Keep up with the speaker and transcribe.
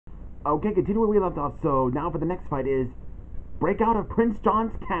Okay, continuing where we left off. So now for the next fight is break out of Prince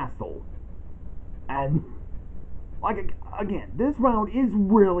John's castle. And like again, this round is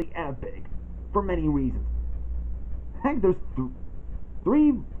really epic for many reasons. Heck, there's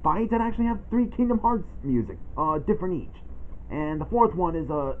three fights that actually have three Kingdom Hearts music, different each. And the fourth one is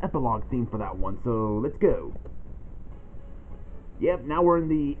a epilogue theme for that one. So let's go. Yep, now we're in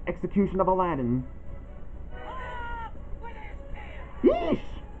the execution of Aladdin. Yeesh!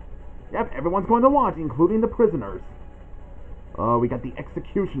 Yep, everyone's going to watch, including the prisoners. We got the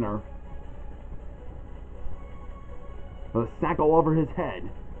executioner. A sack all over his head.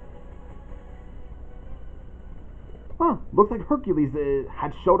 Huh, looks like Hercules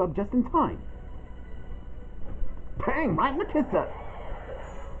had showed up just in time. Bang, right in the kisser.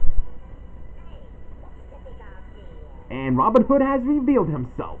 And Robin Hood has revealed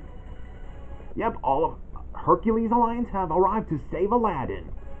himself. Yep, all of Hercules' alliance have arrived to save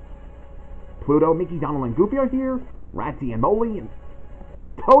Aladdin. Pluto, Mickey, Donald, and Goofy are here. Ratsy and Molly, and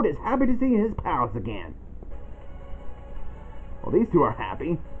Toad is happy to see his palace again. Well, these two are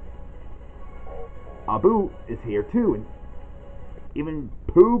happy. Abu is here too, and even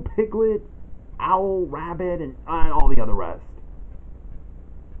Pooh, Piglet, Owl, Rabbit, and all the other rest.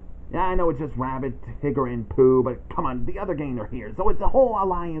 Yeah, I know it's just Rabbit, Tigger, and Pooh, but come on, the other gang are here. So it's a whole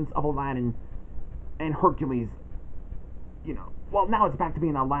alliance of Aladdin and Hercules. You know, well, now it's back to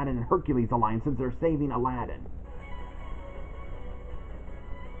being Aladdin and Hercules alliance since they're saving Aladdin.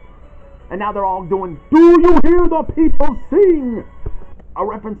 And now they're all doing, "Do you hear the people sing?" A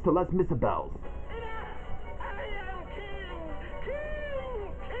reference to Les Miserables.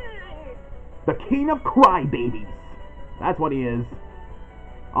 The king of crybabies. That's what he is.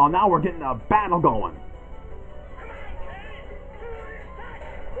 Oh, now we're getting a battle going.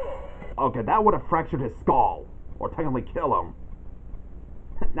 Okay, that would have fractured his skull. Or technically kill him.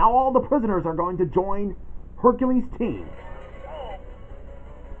 Now all the prisoners are going to join Hercules' team.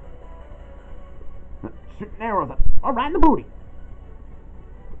 Shooting arrows at right in the booty.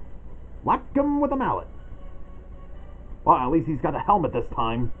 Whack him with a mallet. Well, at least he's got a helmet this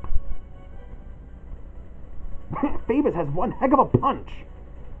time. Phoebus has one heck of a punch.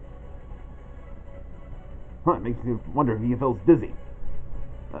 Huh, it makes me wonder if he feels dizzy.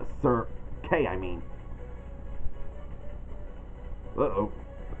 Sir K, I mean. Uh-oh.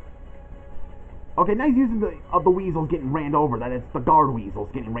 Okay, now he's using the weasels getting ran over. That it's the guard weasels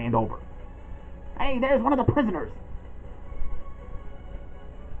getting ran over. Hey, there's one of the prisoners.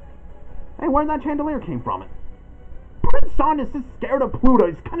 Hey, where that chandelier came from? Prince John is just scared of Pluto.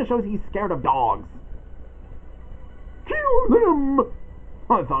 It kind of shows he's scared of dogs. Kill them!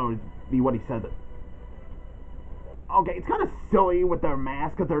 I thought it would be what he said. Okay, it's kind of silly with their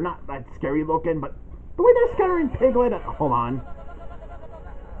masks because they're not that scary looking, but the way they're scaring Piglet... Hold on.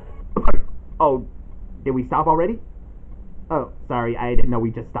 Oh, did we stop already? Oh, sorry, I didn't know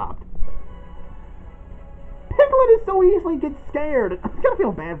we just stopped. Piglet is so easily gets scared. I'm gonna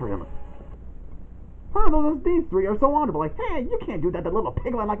feel bad for him. Huh, these three are so honorable. Like, hey, you can't do that to little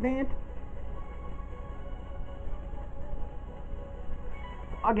Piglet like that.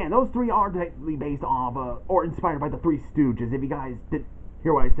 Again, those three are technically based off, or inspired by the Three Stooges, if you guys didn't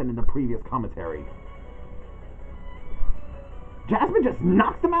hear what I said in the previous commentary. Jasmine just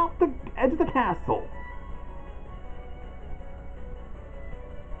knocks them out the edge of the castle.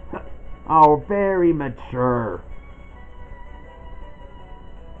 Oh, very mature.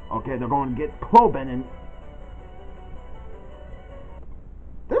 Okay, they're going to get Cloven, and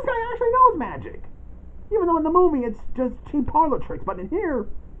this guy actually knows magic. Even though in the movie it's just cheap parlor tricks, but in here,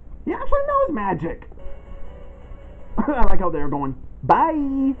 he actually knows magic. I like how they're going,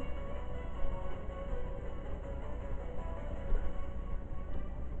 bye!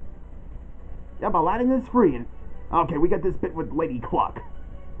 Yep, Aladdin is free. And okay, we got this bit with Lady Cluck.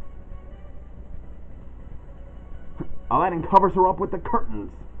 Aladdin covers her up with the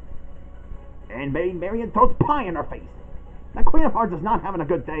curtains. And Marian throws pie in her face. That Queen of Hearts is not having a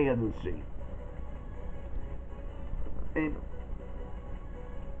good day, isn't she? And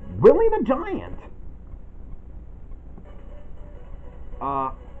Willie the Giant.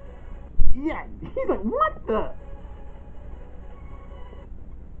 Yeah, he's like, what the?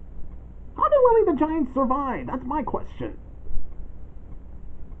 How did Willie the Giant survive? That's my question.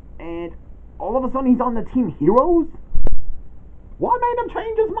 And all of a sudden he's on the Team Heroes? What made him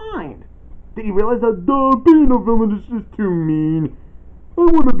change his mind? Did he realize that, being a villain is just too mean? I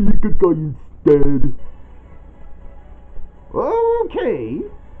want to be a good guy instead. Okay.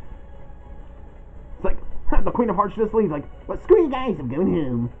 It's like, the Queen of Hearts just leaves, like, but screw you guys, I'm going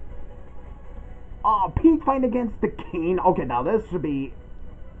home. Oh, Peach fighting against the King. Okay, now this should be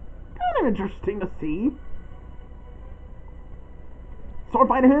kind of interesting to see. Sword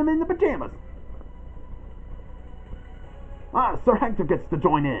fighting him in the pajamas. Sir Hector gets to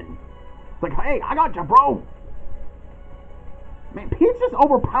join in. It's like, hey, I got you, bro. Man, Pete's just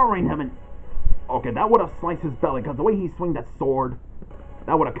overpowering him, and okay, that would have sliced his belly, because the way he swung that sword,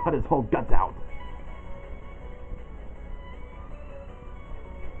 that would have cut his whole guts out.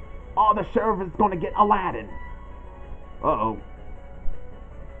 Oh, the sheriff is going to get Aladdin. Uh-oh.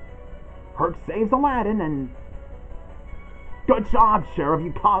 Herc saves Aladdin, and good job, Sheriff.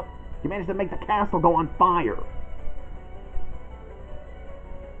 You managed to make the castle go on fire.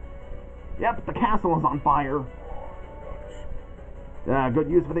 Yep, the castle is on fire. Good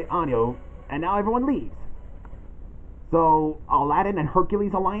use for the audio. And now everyone leaves. So, Aladdin and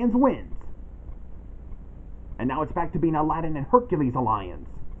Hercules Alliance wins. And now it's back to being Aladdin and Hercules Alliance.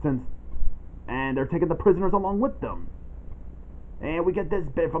 And they're taking the prisoners along with them. And we get this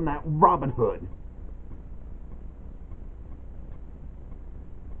bit from that Robin Hood.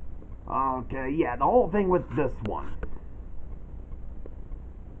 Okay, yeah, the whole thing with this one.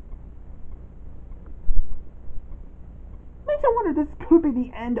 Makes I wonder, this could be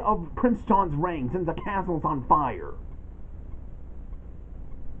the end of Prince John's reign since the castle's on fire.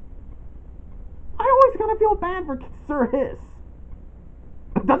 I always kind of feel bad for Sir Hiss.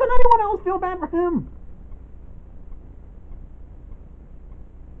 Doesn't anyone else feel bad for him?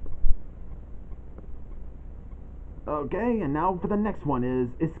 Okay, and now for the next one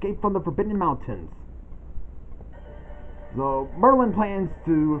is Escape from the Forbidden Mountains. So, Merlin plans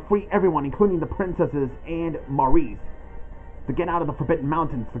to free everyone, including the princesses and Maurice, to get out of the Forbidden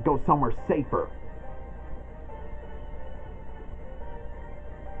Mountains to go somewhere safer.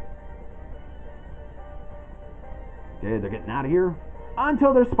 Okay, they're getting out of here.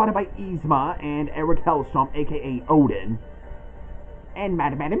 Until they're spotted by Yzma and Eric Hellstrom, aka Odin, and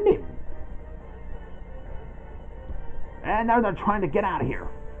Madame Mim. And now they're trying to get out of here.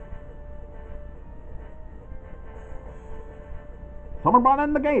 Someone brought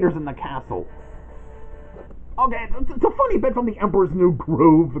in the gators in the castle. Okay, it's a funny bit from the Emperor's New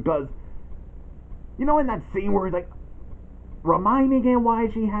Groove, because, you know, in that scene where he's like, remind me again why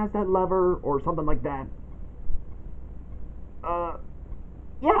she has that lever, or something like that.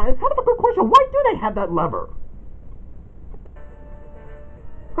 Yeah, it's kind of a good question. Why do they have that lever?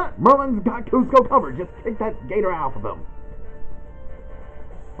 Merlin's got Cusco covered. Just kick that gator out of him.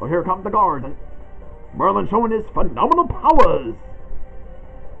 Well, here come the guards, and Merlin showing his phenomenal powers.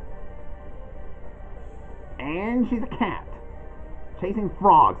 And she's a cat. Chasing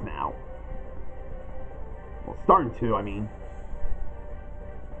frogs now. Well, starting to, I mean.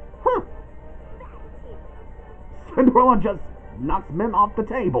 Cinderella just knocks Mim off the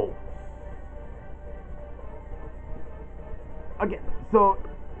table. Again, so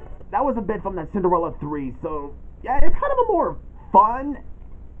that was a bit from that Cinderella 3, so yeah, it's kind of a more fun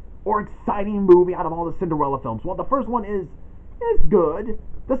or exciting movie out of all the Cinderella films. Well, the first one is good.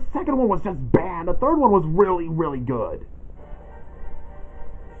 The second one was just bad. The third one was really, really good.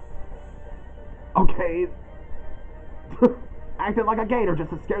 Okay. Acting like a gator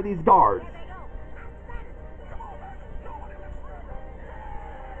just to scare these guards.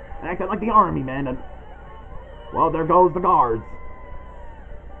 Acting like the army, man, and well, there goes the guards.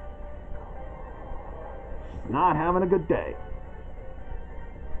 She's not having a good day.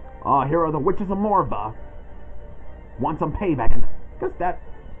 Oh, here are the witches of Morva. Want some payback, and guess that...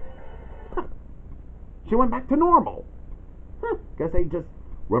 She went back to normal. Guess they just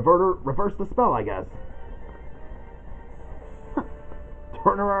reversed the spell, I guess.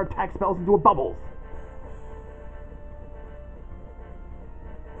 Turn her attack spells into bubbles.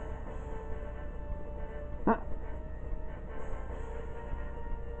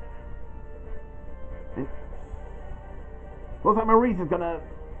 Looks like Maurice is gonna...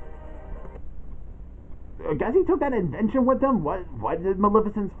 I guess he took that invention with him? Why did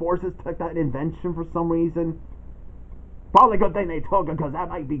Maleficent's forces take that invention for some reason? Probably a good thing they took it, because that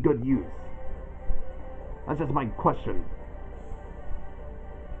might be good use. That's just my question.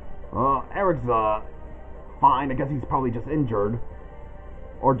 Eric's, fine. I guess he's probably just injured.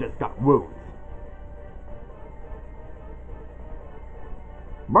 Or just got wounds.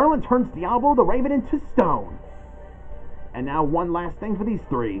 Merlin turns Diablo the Raven into stone. And now one last thing for these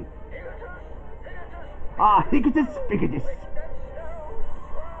three. Hicatus.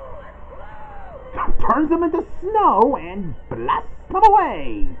 Turns them into snow and blasts them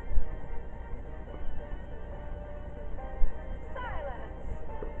away.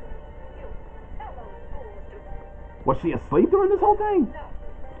 Was she asleep during this whole thing?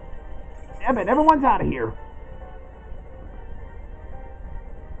 Yeah, but everyone's out of here.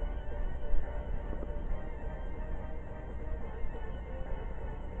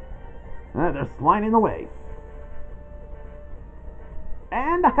 They're sliding away.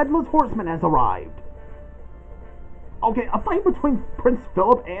 And the Headless Horseman has arrived. Okay, a fight between Prince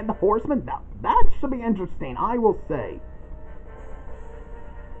Philip and the Horseman? That should be interesting, I will say.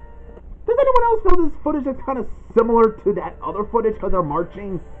 Does anyone else know this footage is kind of similar to that other footage because they're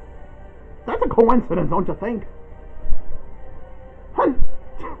marching? That's a coincidence, don't you think?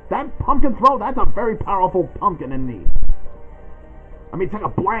 That pumpkin throw, that's a very powerful pumpkin indeed. I mean, it's like a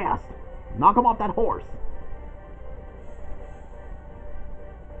blast. Knock him off that horse.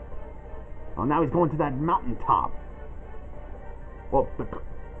 Oh, now he's going to that mountaintop. Well,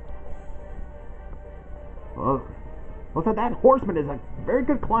 that horseman is a very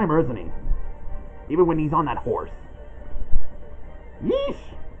good climber, isn't he? Even when he's on that horse. Yeesh!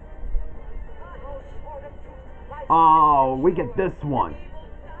 Oh, we get this one.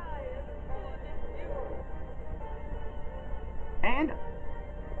 And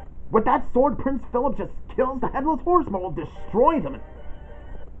with that sword, Prince Philip just kills the Headless Horseman, will destroy them.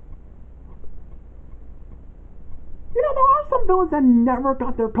 You know, there are some villains that never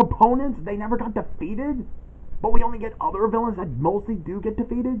got their components, they never got defeated, but we only get other villains that mostly do get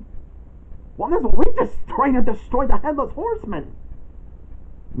defeated. Well, this one, we just straight up destroyed the Headless Horseman.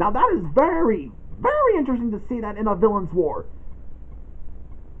 Now that is very, very interesting to see that in a villain's war.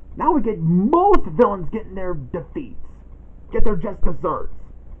 Now we get most villains getting their defeats, get their just desserts,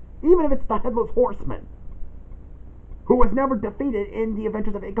 even if it's the Headless Horseman, who was never defeated in the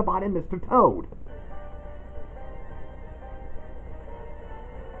Adventures of Ichabod and Mr. Toad.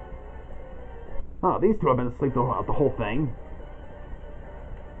 Oh, these two have been asleep throughout the whole thing.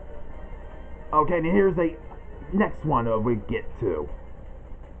 Okay, now here's the next one we get to.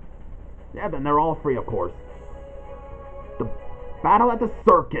 Yeah, then they're all free, of course. The battle at the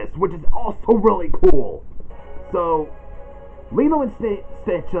circus, which is also really cool. So, Lilo and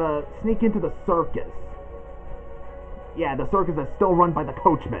Stitch sneak into the circus. Yeah, the circus is still run by the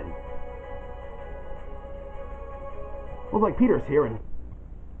coachman. Looks like Peter's here, and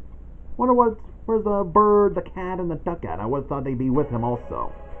wonder where's the bird, the cat, and the duck at? I would have thought they'd be with him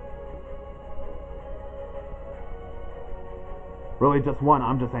also. Really, just one?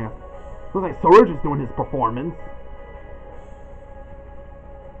 I'm just asking. Looks like Surge is doing his performance.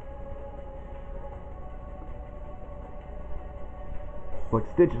 Like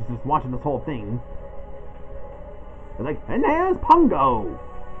Stitch is just watching this whole thing. They're like, and there's Pungo!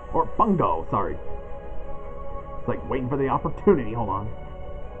 Or Bungo, sorry. It's like waiting for the opportunity, hold on.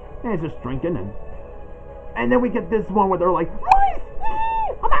 And he's just drinking, and then we get this one where they're like, mice!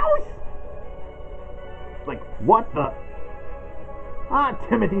 A mouse! Like, what the? Ah,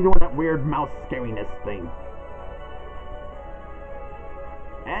 Timothy doing that weird mouse scariness thing.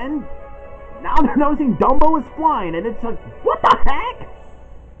 And now they're noticing Dumbo is flying, and it's like, what the heck?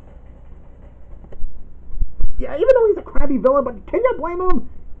 Yeah, even though he's a crabby villain, but can you blame him?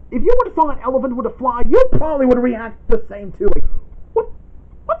 If you would have saw an elephant with a fly, you probably would react the same too. Like, what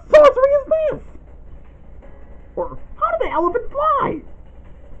sorcery is this? Or, how did the elephant fly?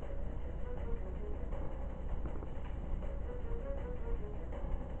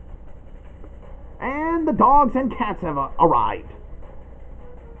 And the dogs and cats have arrived.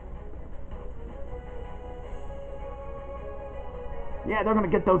 Yeah, they're gonna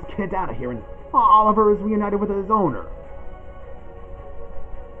get those kids out of here, and Oliver is reunited with his owner.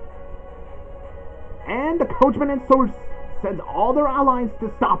 And the coachman and Surge sends all their allies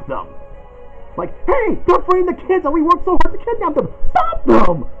to stop them. Like, hey, they're freeing the kids and we worked so hard to kidnap them. Stop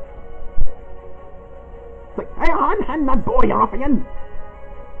them! It's like, hey, hand that boy, you ruffian.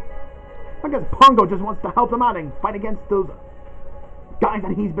 I guess Pongo just wants to help them out and fight against those guys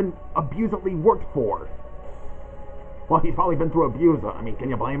that he's been abusively worked for. Well, he's probably been through abuse. I mean, can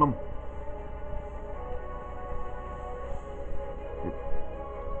you blame him?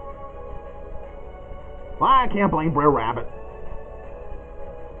 Well, I can't blame Brer Rabbit.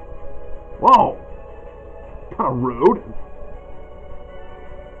 Whoa! Kind of rude.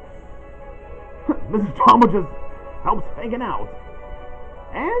 Mrs. Drama just helps faking out.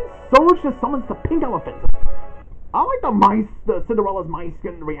 And Surge just summons the pink elephant. I like the mice, the Cinderella's mice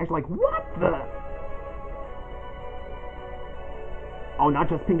getting reaction like, what the? Oh, not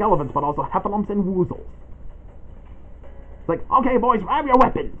just pink elephants, but also heffalumps and woozles. It's like, okay, boys, grab your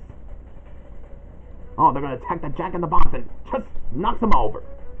weapons. Oh, they're gonna attack the Jack in the Box and just knocks him over.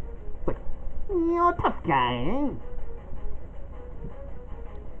 It's like, you're a tough guy, eh?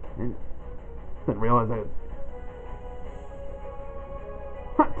 And didn't realize that.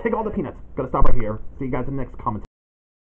 Take all the peanuts. Gotta stop right here. See you guys in the next comment.